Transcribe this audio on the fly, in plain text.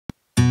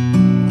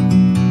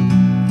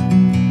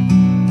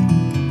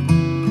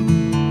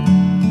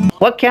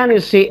What can you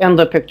see in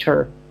the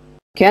picture?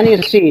 Can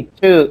you see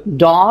 2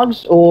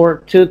 dogs or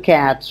 2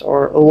 cats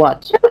or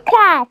what? 2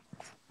 cats.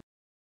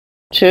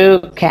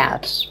 2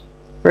 cats.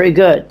 Very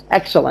good.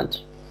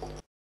 Excellent.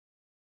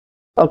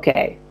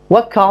 Okay.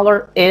 What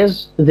color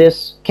is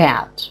this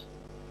cat?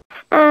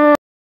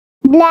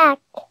 Black.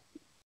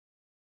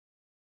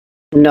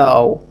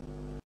 No.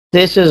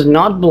 This is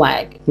not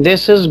black.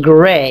 This is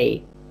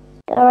gray.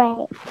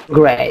 Gray.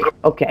 Gray.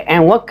 Okay.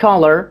 And what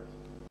color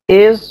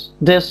is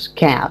this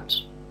cat?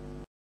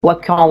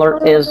 What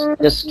color is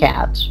this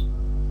cat?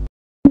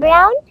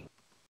 Brown.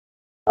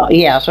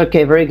 Yes.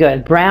 Okay. Very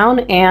good.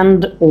 Brown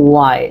and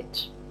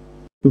white.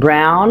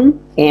 Brown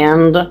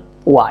and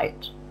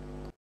white.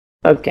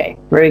 Okay.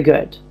 Very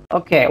good.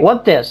 Okay.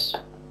 What this?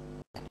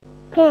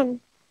 Pen.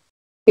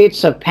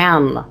 It's a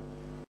pen.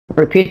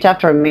 Repeat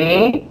after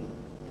me.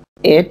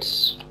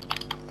 It's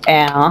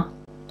a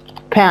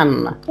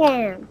pen.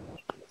 Pen.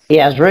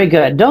 Yes, very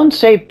good. Don't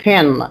say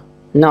pin.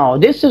 No,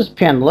 this is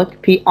pin. Look,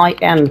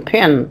 P-I-N,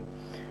 pin.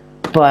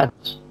 But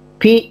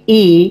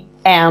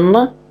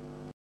P-E-N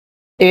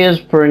is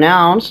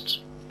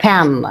pronounced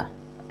pen.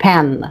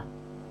 Pen.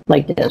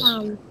 Like this.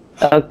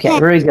 Okay, Pen.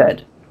 very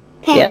good.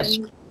 Pen. Yes.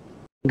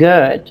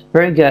 Good.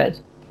 Very good.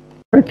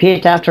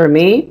 Repeat after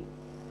me.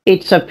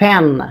 It's a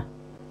pen.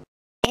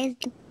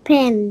 It's a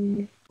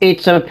pen.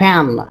 It's a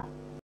pen.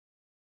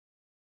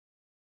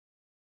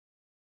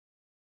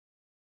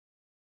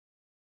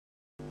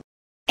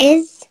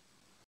 Is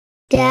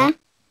the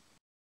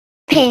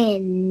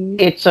pen.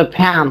 It's a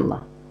pen.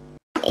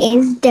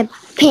 Is the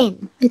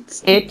pen.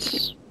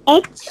 It's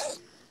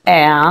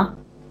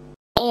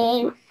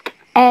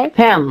a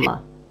pen.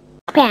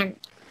 pen.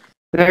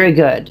 Very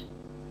good.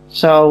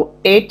 So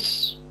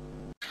it's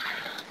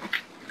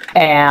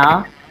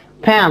a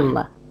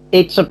pen.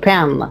 It's a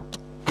pen.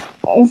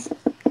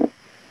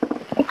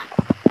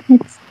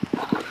 It's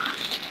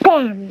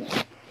pen.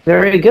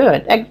 Very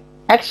good.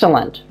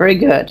 Excellent. Very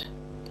good.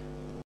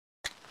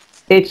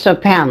 It's a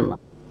pen.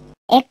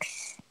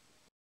 X.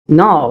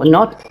 No,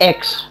 not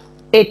X.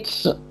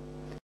 It's a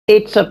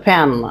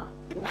pen.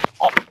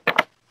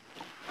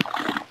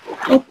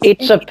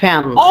 It's a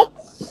pen.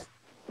 X.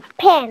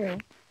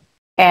 Pen.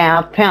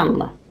 A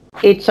pen.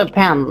 It's a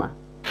pen.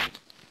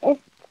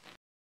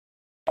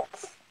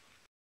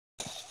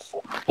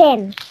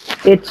 Pen.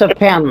 It's a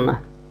pen.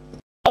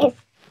 It's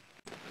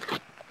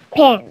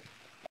pen.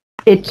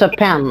 It's a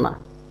pen.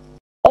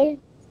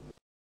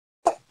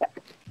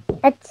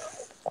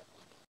 It's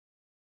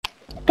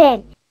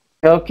pen.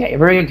 Okay,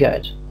 very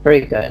good.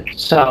 Very good.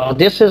 So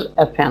this is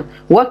a pen.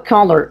 What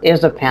color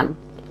is a pen?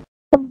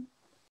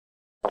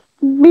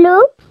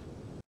 Blue.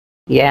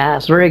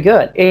 Yes, very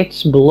good.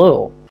 It's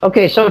blue.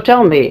 Okay, so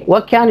tell me,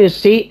 what can you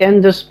see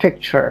in this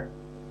picture?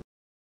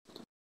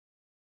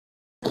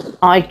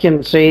 I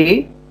can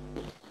see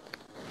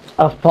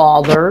a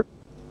father,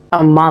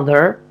 a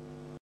mother,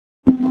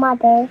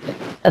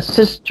 a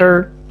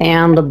sister,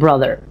 and a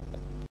brother.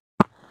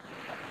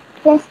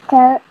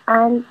 Sister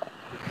and...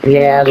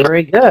 Yeah,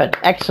 very good.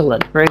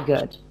 Excellent. Very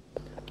good.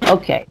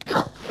 Okay.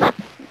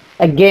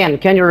 Again,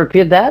 can you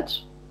repeat that?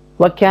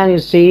 What can you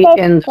see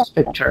in this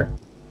picture?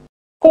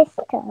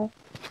 Sister.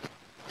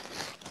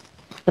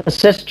 A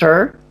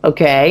sister.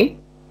 Okay.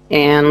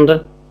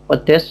 And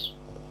what this?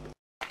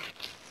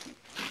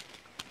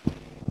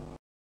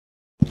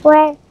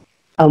 Where?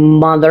 A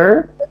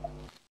mother.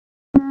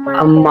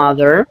 A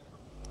mother.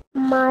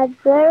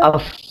 A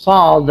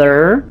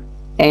father.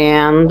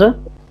 And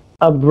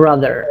a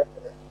brother.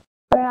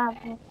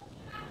 Brother.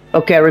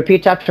 Okay,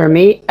 repeat after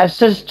me. A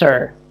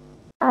sister.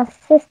 A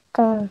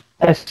sister.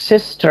 A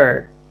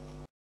sister.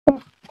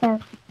 Sister.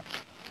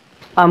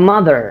 A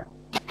mother.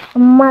 A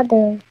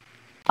mother.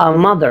 A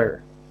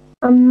mother.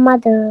 A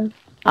mother.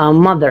 A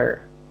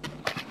mother.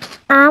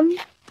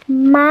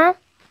 Mother.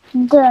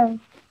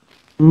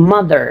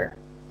 Mother.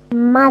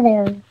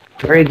 Mother.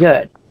 Very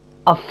good.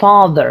 A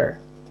father.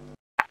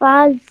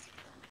 Father.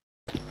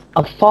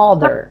 A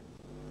father.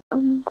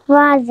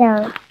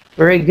 Brother.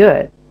 Very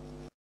good.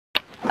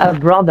 A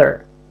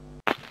brother.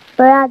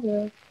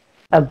 Brother.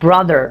 A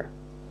brother.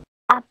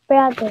 A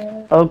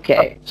brother.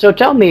 Okay. So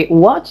tell me,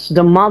 what's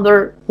the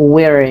mother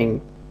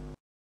wearing?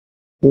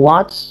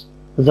 What's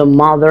the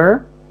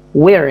mother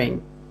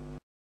wearing?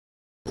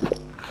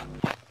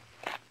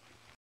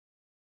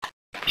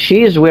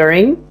 She is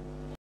wearing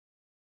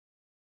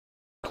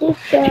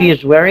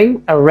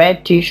a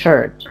red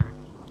t-shirt,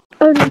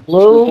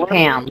 blue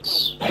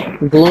pants,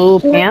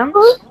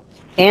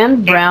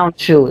 and brown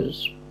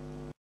shoes.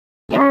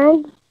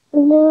 And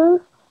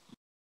blue.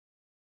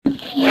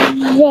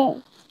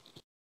 Red.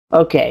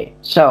 Okay,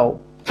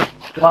 so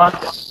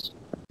what's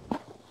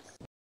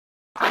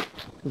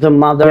the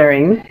mother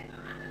wearing?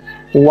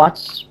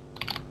 What's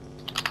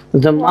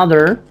the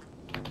mother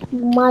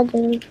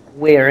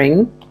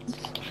wearing?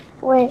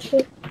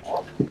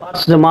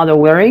 What's the mother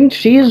wearing?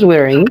 She is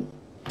wearing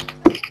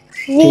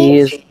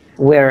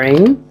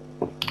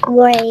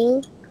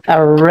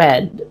a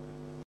red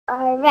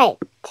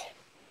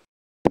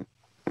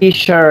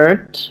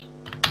t-shirt,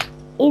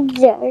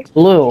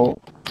 blue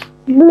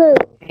Blue.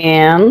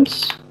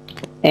 Pants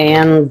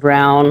and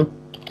brown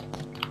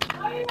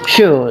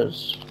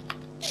shoes.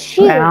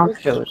 Brown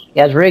shoes.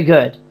 Yes, very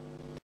good.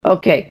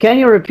 Okay, can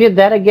you repeat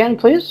that again,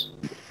 please?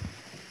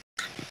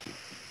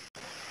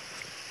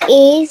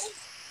 Is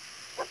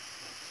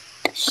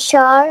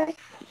short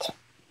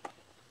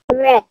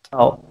red.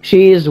 Oh,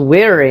 she is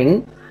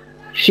wearing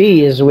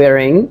She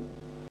wearing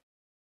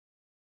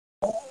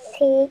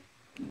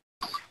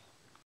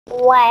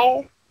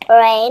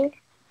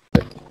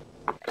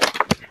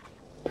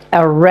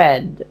a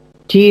red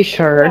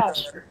t-shirt.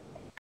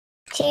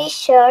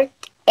 T-shirt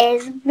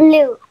is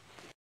blue.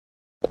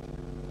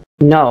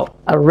 No,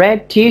 a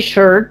red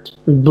t-shirt,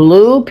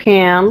 blue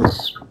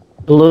pants,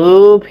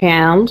 blue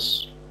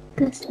pants,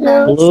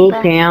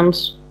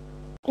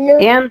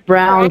 and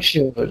brown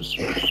shoes.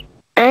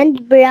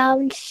 And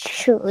brown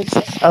shoes.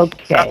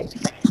 Okay.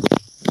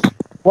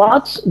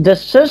 What's the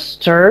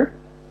sister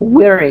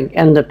wearing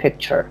in the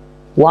picture?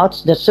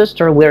 What's the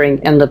sister wearing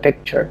in the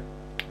picture?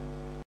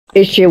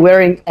 Is she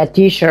wearing a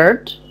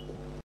t-shirt?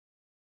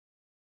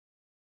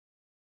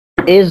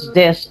 Is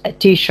this a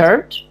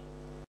t-shirt?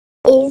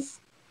 Is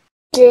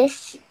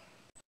this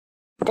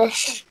the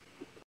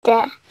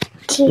t-shirt?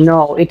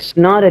 No, it's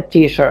not a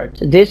t-shirt.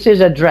 This is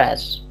a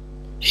dress.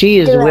 She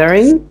is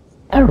wearing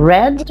a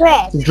red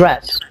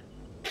dress.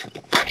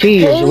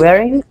 She is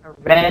wearing a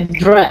red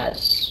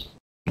dress.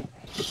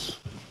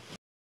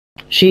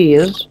 She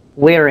is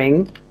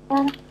wearing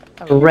a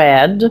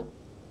red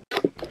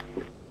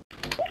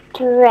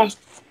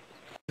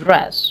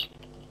dress.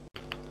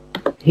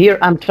 Here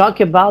I'm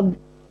talking about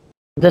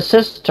the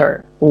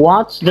sister.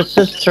 What's the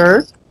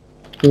sister?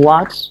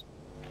 What's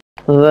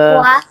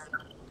the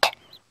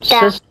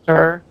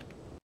sister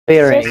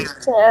wearing?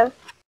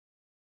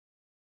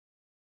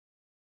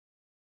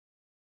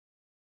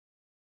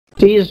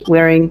 She is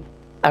wearing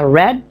a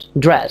red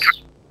dress.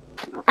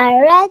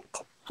 A red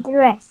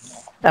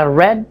dress. A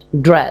red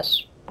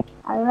dress.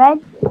 A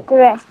red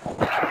dress.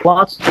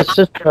 What's the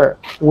sister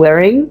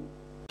wearing?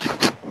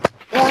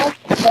 What's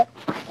the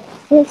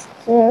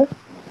sister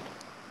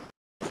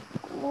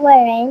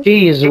wearing?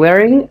 She is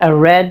wearing a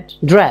red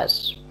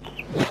dress.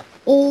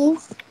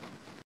 Is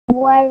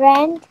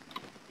wearing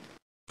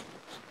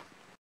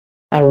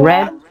a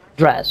red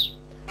dress.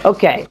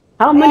 Okay,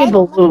 how many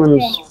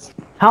balloons?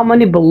 How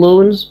many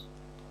balloons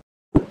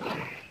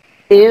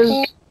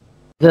is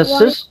the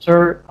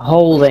sister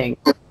holding?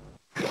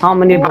 How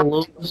many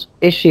balloons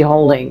is she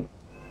holding?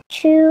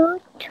 2,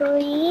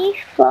 3,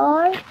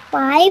 4,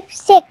 5,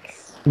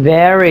 6.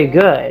 Very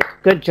good.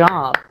 Good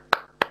job.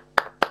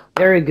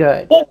 Very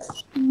good.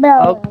 6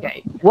 balloons.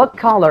 Okay, what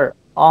color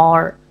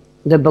are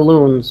the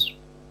balloons?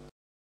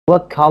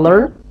 What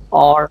color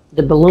are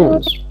the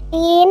balloons?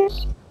 Green,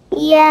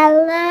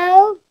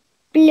 yellow,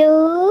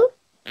 blue,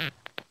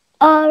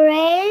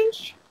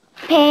 orange,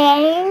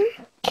 pink.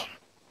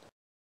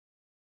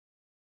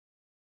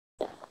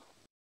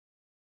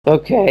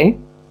 Okay.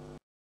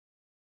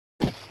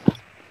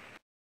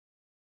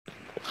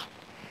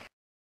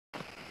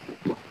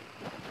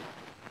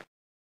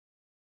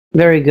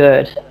 Very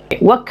good.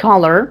 What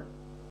color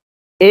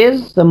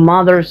is the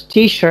mother's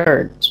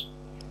t-shirt?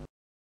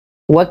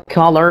 What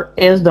color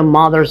is the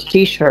mother's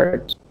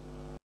t-shirt?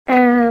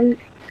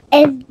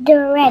 It's the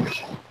red.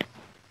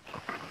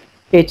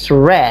 It's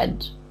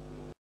red.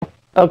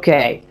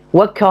 Okay.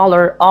 What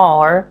color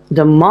are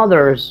the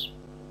mother's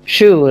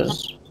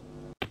shoes?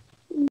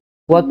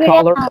 What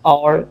color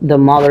are the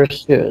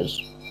mother's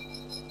shoes?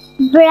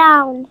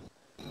 Brown.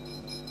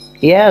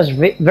 Yes,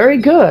 very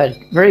good.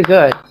 Very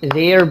good.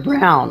 They're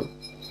brown.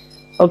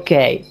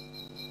 Okay.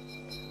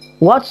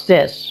 What's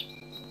this?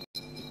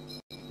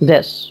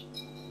 This.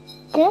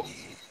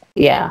 This?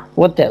 Yeah,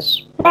 what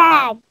this?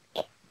 Bag.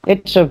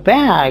 It's a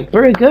bag.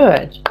 Very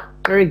good.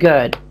 Very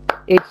good.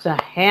 It's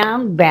a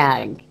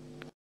handbag.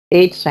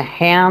 It's a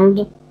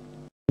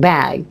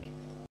handbag.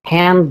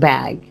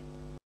 Handbag.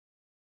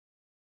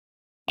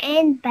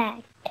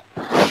 Handbag.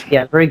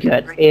 Yeah, very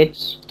good.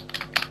 It's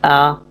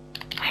a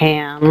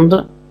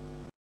handbag.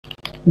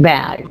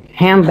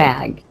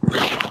 Handbag.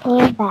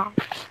 Handbag.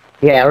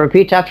 Yeah,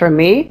 repeat after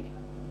me.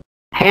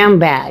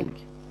 Handbag.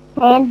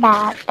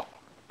 Handbag.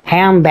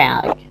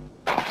 Handbag.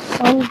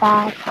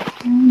 Handbag.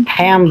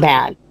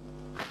 Handbag.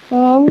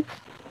 Handbag.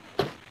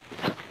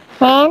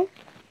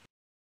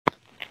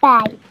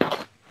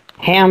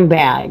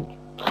 Handbag.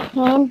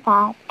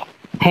 Handbag.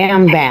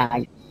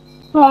 Handbag.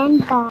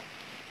 Handbag.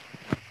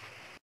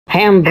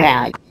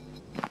 Handbag.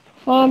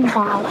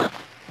 Handbag.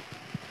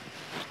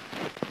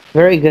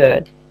 Very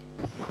good.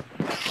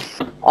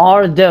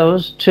 Are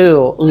those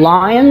two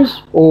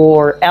lions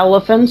or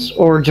elephants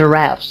or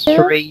giraffes?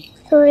 Three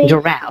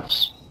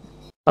giraffes.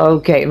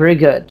 Okay, very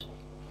good.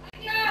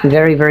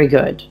 Very, very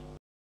good.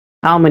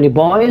 How many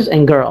boys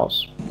and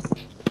girls?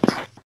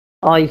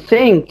 I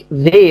think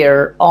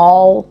they're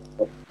all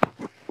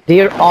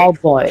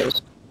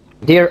boys.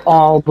 They're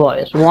all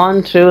boys.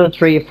 1, 2,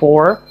 3,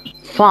 4,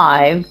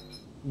 5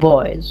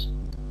 boys.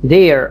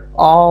 They're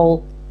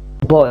all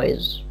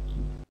boys.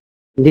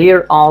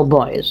 They're all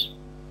boys.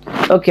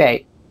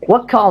 Okay.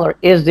 What color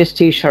is this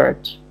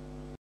t-shirt?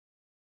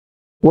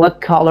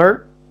 What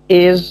color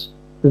is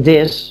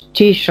this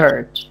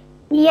t-shirt?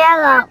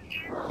 Yellow.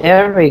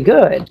 Very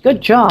good.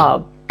 Good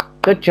job.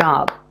 Good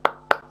job.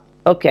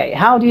 Okay,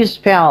 how do you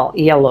spell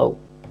yellow?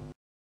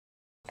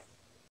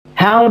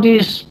 How do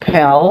you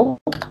spell?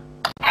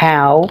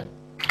 How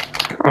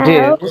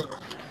do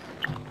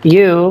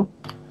you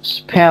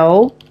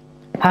spell?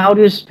 How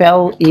do you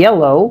spell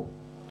yellow?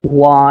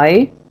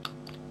 Y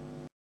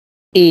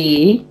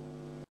E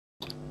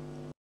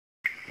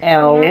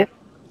L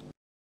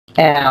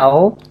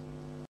L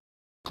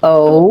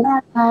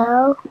O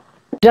Yellow.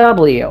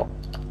 W.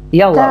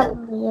 Yellow.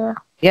 W.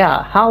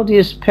 Yeah, how do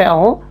you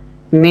spell?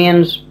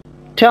 Means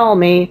tell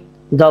me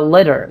the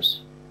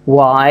letters.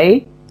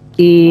 Y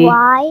E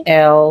Y.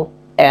 L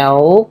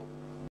L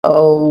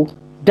O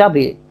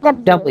W.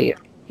 W. W.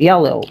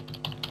 Yellow.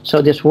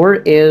 So this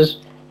word is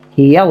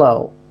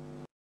yellow.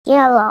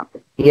 Yellow.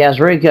 Yes,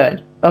 very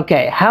good.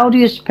 Okay, how do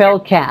you spell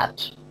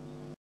cat?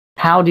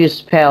 How do you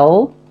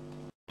spell?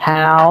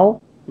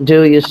 How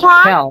do you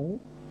spell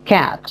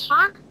cat?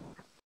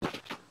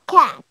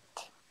 Cat.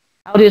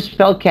 How do you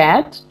spell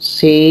cat?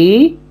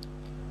 C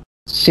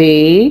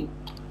C.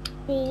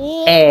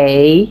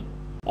 A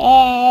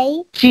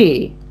A.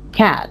 T.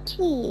 Cat.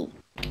 T.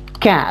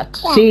 Cat.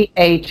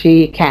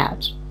 C-A-T.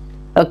 Cat.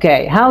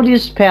 Okay, how do you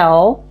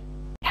spell?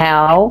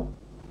 How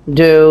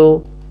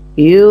do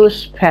you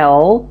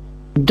spell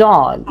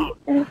dog?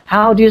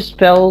 How do you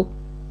spell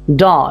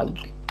dog?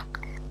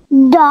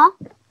 Dog.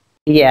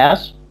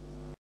 Yes.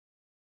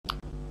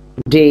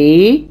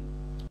 D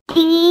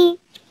D.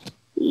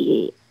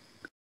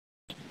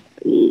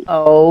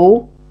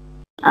 O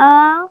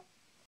O.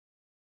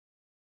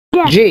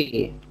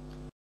 G.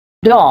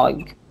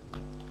 Dog.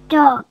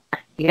 Dog.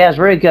 Yes,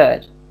 very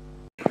good.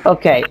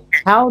 Okay,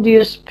 how do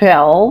you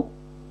spell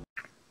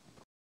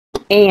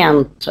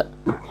ant?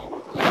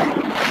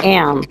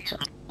 Ant.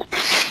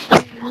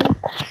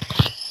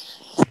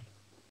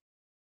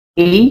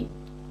 E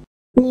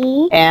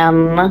E.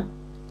 N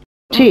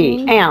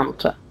T.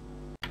 Ant.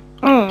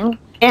 M.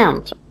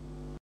 Ant.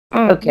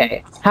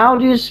 Okay, how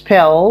do you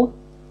spell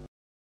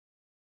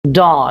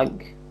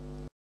dog?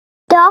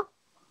 Dog.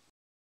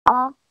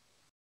 O.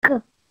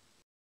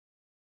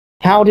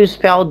 How do you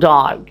spell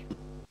dog?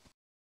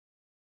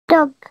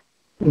 Dog.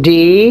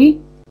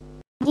 D.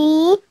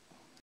 D.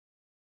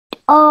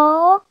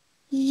 O.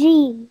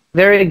 G.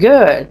 Very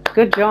good.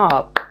 Good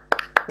job.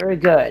 Very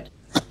good.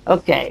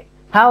 Okay,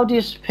 how do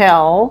you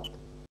spell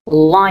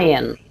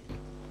lion?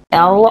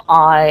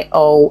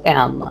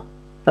 Lion.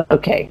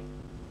 Okay.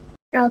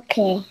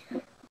 Okay.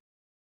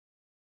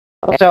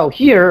 So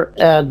here,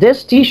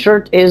 this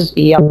t-shirt is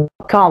yellow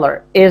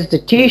color. Is the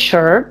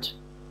t-shirt?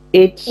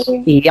 It's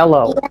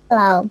yellow.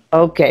 Yellow.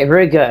 Okay,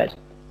 very good.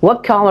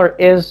 What color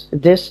is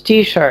this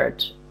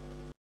t-shirt?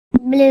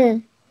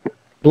 Blue.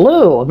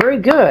 Blue. Very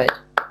good.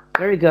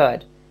 Very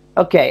good.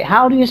 Okay,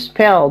 how do you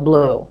spell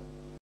blue?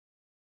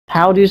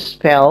 How do you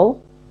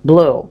spell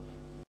blue?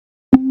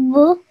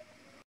 Blue.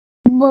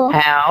 Blue.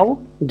 How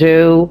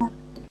do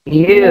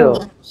you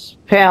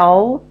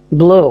spell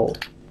blue?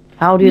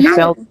 How do you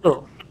spell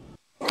blue?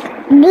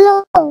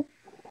 Blue.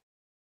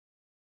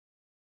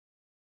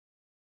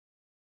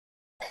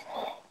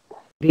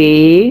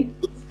 B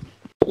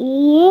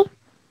E.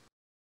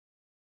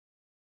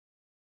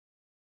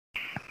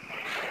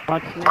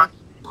 what's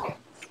next?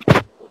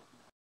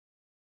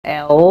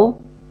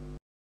 L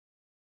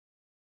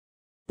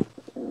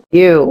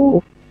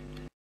U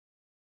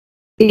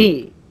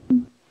E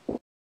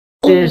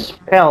is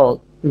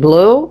spelled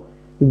blue.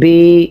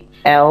 B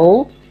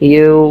L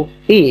U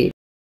E.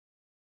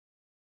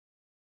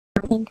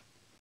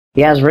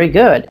 Yes, very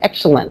good.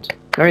 Excellent.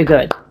 Very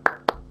good.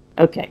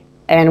 Okay.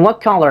 And what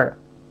color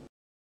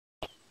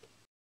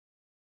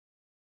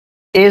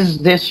is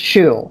this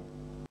shoe?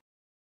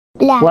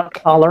 Black. What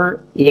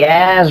color?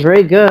 Yes,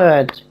 very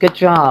good. Good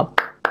job.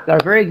 You're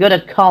very good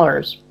at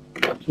colors.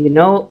 You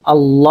know a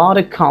lot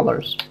of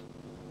colors.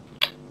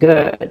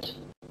 Good.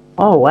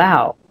 Oh,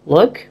 wow.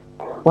 Look.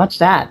 What's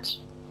that?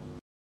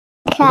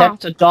 Cat.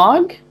 That's a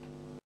dog?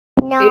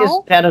 No. Is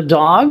that a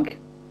dog?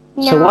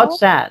 No. So what's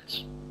that?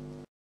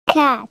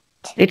 Cat.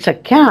 It's a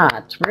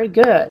cat. Very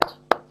good.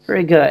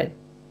 Very good.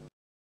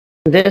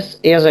 This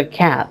is a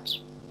cat.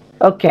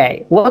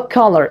 Okay. What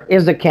color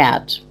is the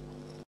cat?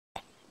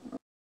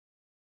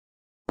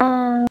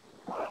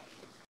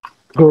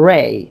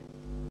 Gray.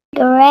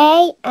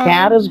 Gray. And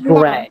Cat is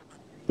black.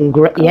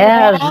 gray.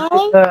 Yes,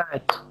 very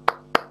good.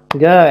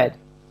 Good.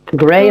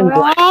 Gray and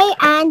black. Gray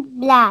and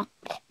black.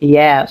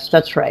 Yes,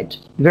 that's right.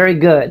 Very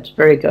good.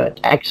 Very good.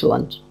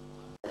 Excellent.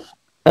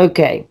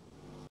 Okay.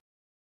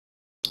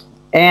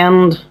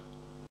 And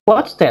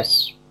what's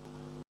this?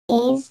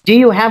 Is Do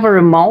you have a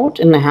remote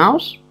in the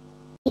house?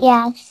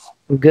 yes.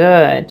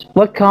 Good.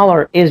 What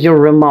color is your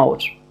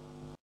remote?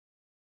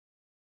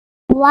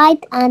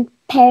 White and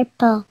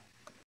purple.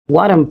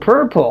 White and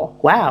purple.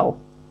 Wow.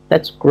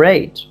 That's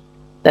great.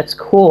 That's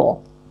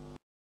cool.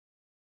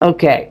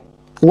 Okay.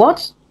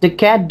 What's the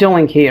cat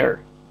doing here?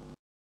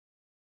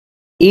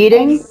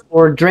 Eating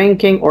or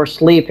drinking or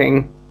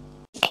sleeping?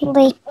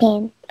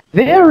 Sleeping.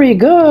 Very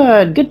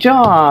good. Good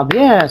job.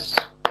 Yes.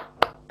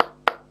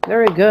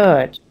 Very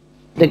good.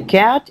 The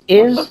cat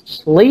is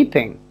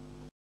sleeping.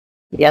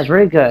 Yes,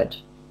 very good.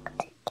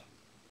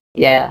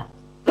 Yeah.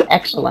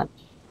 Excellent.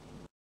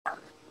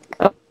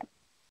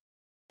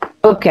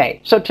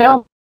 Okay, so tell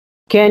me,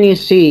 can you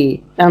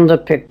see in the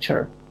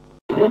picture?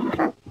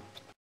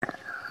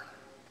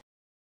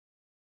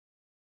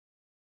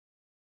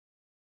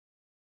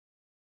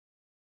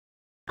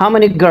 How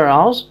many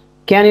girls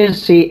can you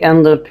see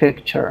in the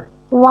picture?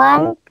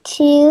 1,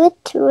 2,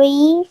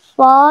 3,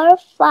 4,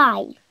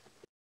 5.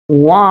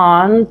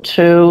 1,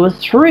 2,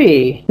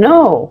 3.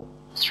 No,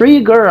 3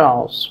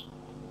 girls,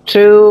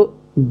 2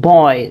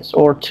 boys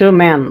or 2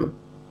 men.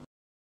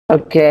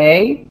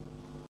 Okay.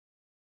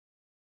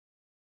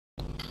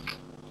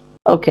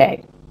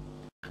 Okay.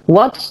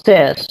 What's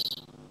this?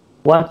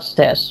 What's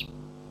this?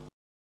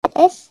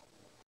 It's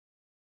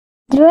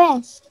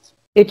dress.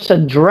 It's a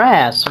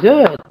dress.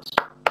 Good.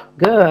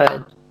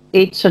 Good.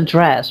 It's a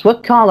dress.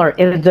 What color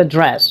is the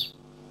dress?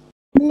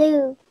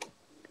 Blue.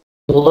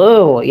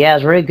 Blue.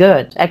 Yes, very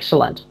good.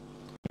 Excellent.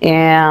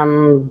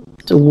 And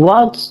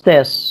what's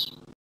this?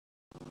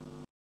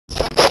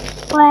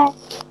 What?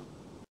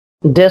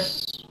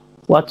 This.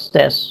 What's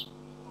this?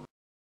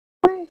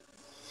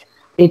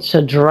 It's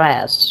a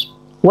dress.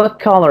 What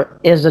color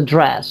is the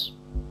dress?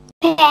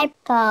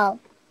 Purple.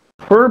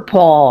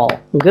 Purple.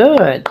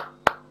 Good.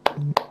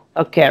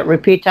 Okay,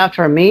 repeat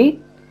after me.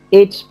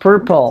 It's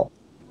purple.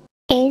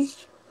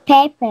 Is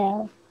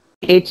purple.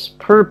 It's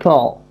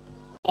purple.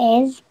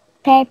 Is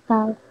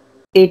purple.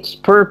 It's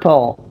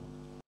purple.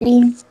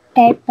 Is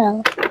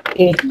purple.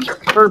 It's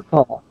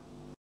purple.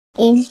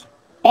 Is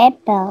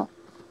purple.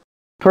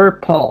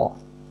 Purple.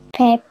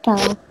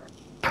 Purple.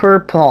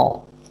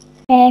 Purple.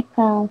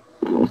 Purple.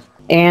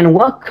 And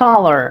what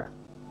color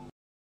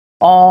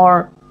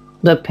are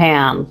the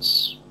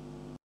pants?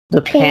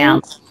 The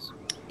pants.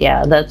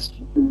 Yeah, that's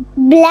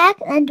Black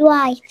and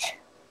white.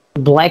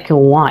 black and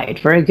white.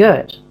 Very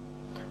good.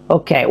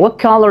 Okay, what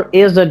color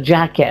is the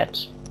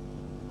jacket?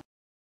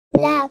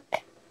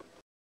 Black.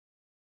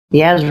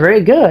 Yes,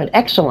 very good.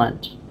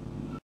 Excellent.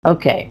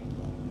 Okay,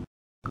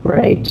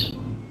 great.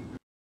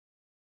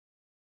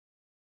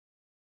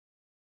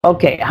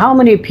 Okay, how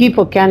many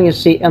people can you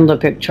see in the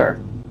picture?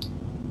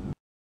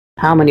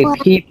 How many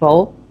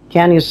people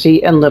can you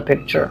see in the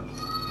picture?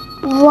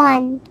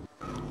 1.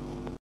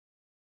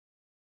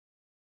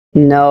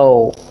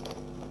 No.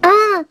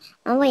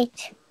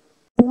 Wait.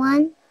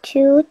 1,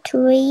 2,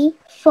 3,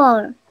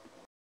 4.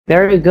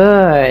 Very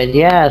good.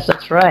 Yes,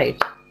 that's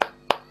right.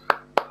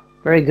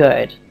 Very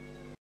good.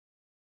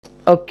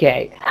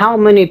 Okay, how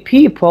many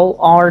people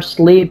are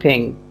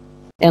sleeping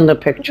in the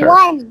picture?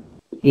 1.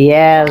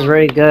 Yes,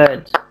 very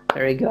good.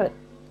 Very good.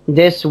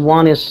 This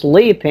one is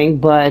sleeping,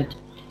 but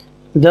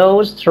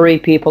those 3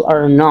 people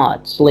are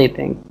not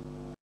sleeping.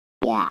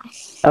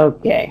 Yes.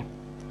 Okay,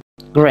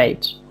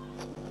 great.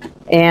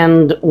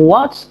 And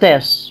what's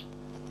this?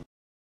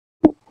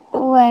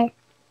 Where?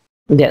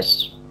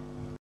 This.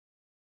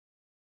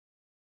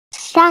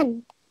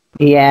 Sun.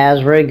 Yes,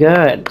 very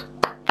good.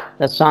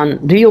 The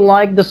sun. Do you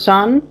like the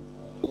sun?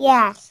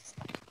 Yes.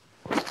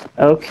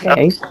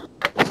 Okay.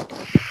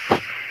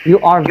 You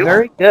are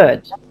very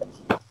good.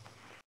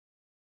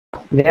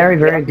 Very,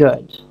 very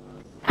good.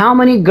 How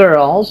many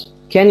girls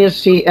can you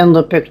see in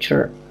the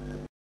picture?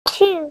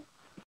 2.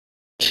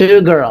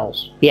 2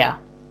 girls. Yeah,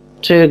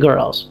 2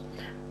 girls.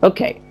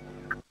 Okay.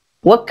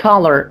 What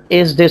color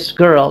is this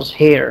girl's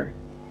hair?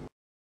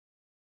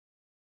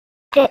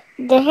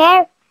 The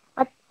hair.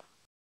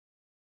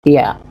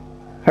 Yeah,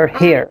 her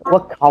hair.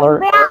 What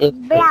color is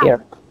her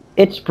hair?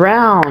 It's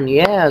brown.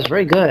 Yes,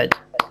 very good.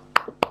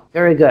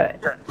 Very good.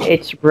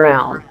 It's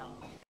brown.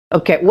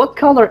 Okay, what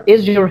color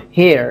is your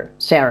hair,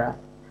 Sarah?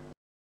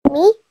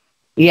 Me?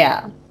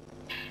 Yeah.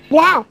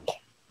 Black.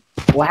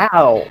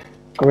 Wow.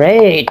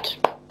 Great.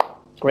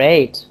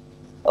 Great.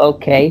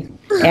 Okay.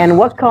 And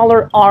what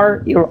color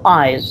are your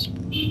eyes?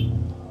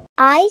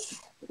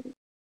 Eyes.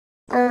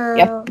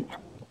 Yep.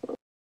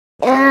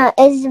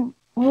 Is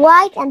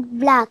white and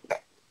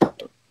black.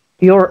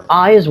 Your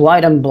eyes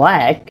white and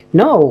black?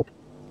 No.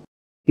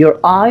 Your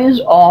eyes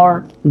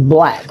are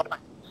black.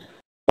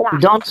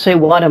 Don't say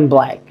white and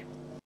black.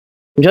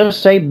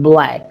 Just say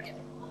black.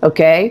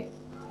 Okay?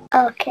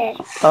 Okay.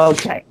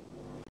 Okay.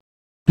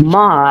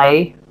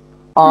 My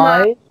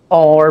eyes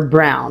are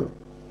brown.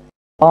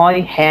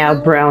 I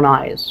have brown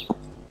eyes.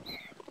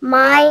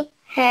 My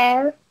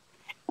hair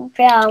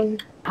brown.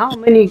 How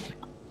many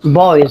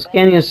boys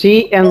can you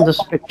see in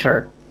this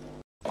picture?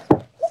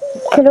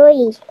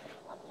 3.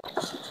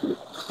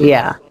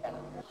 Yeah.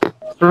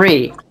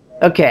 3.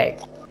 Okay.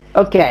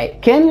 Okay.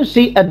 Can you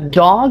see a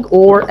dog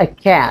or a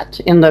cat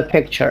in the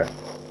picture?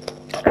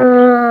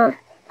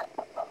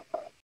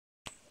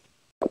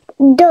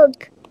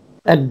 Dog.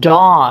 A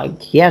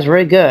dog. Yes,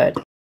 very good.